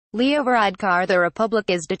Varadkar The Republic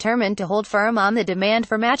is determined to hold firm on the demand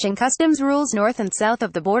for matching customs rules north and south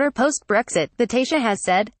of the border post-Brexit, the Taoiseach has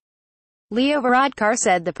said. Varadkar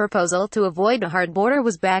said the proposal to avoid a hard border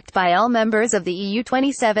was backed by all members of the EU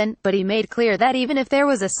 27, but he made clear that even if there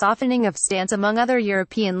was a softening of stance among other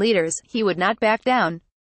European leaders, he would not back down.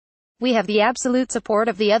 "We have the absolute support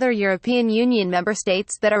of the other European Union member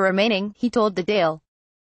states that are remaining," he told the Dail.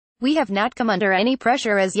 "We have not come under any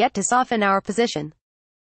pressure as yet to soften our position.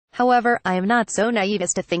 However, I am not so naive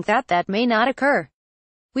as to think that that may not occur.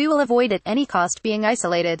 We will avoid at any cost being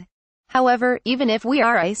isolated. However, even if we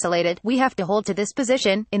are isolated, we have to hold to this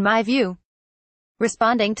position, in my view."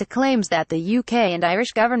 Responding to claims that the UK and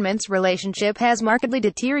Irish governments' relationship has markedly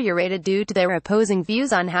deteriorated due to their opposing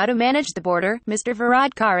views on how to manage the border, Mr.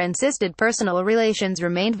 Varadkar insisted personal relations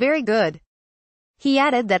remained very good. He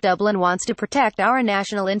added that Dublin wants to protect our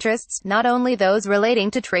national interests, not only those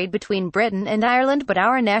relating to trade between Britain and Ireland but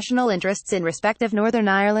our national interests in respect of Northern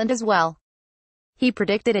Ireland as well. He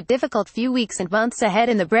predicted a difficult few weeks and months ahead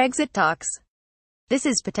in the Brexit talks. "This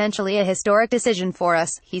is potentially a historic decision for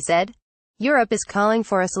us," he said. "Europe is calling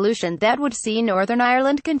for a solution that would see Northern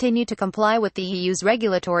Ireland continue to comply with the EU's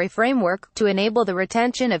regulatory framework, to enable the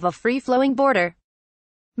retention of a free-flowing border."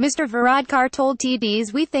 Mr. Varadkar told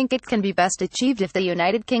TDs, "We think it can be best achieved if the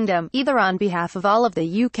United Kingdom, either on behalf of all of the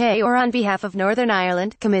UK or on behalf of Northern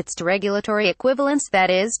Ireland, commits to regulatory equivalence, that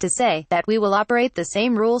is to say, that we will operate the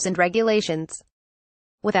same rules and regulations.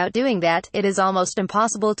 Without doing that, it is almost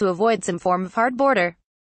impossible to avoid some form of hard border."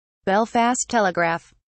 Belfast Telegraph.